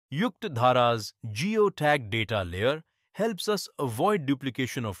Yuktdhara's GeoTagged data layer helps us avoid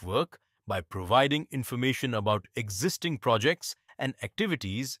duplication of work by providing information about existing projects and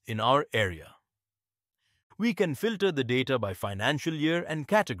activities in our area. We can filter the data by financial year and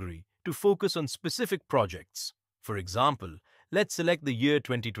category to focus on specific projects. For example, let's select the year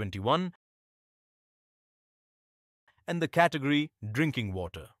 2021 and the category Drinking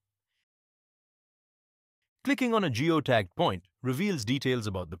Water. Clicking on a geotagged point reveals details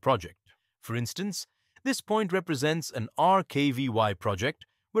about the project. For instance, this point represents an RKVY project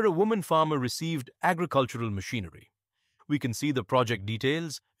where a woman farmer received agricultural machinery. We can see the project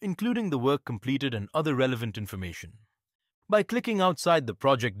details, including the work completed and other relevant information. By clicking outside the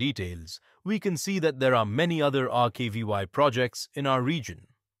project details, we can see that there are many other RKVY projects in our region.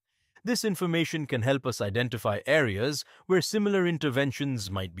 This information can help us identify areas where similar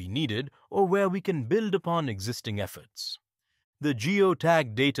interventions might be needed or where we can build upon existing efforts. The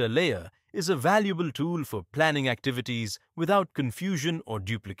geotagged data layer is a valuable tool for planning activities without confusion or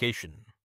duplication.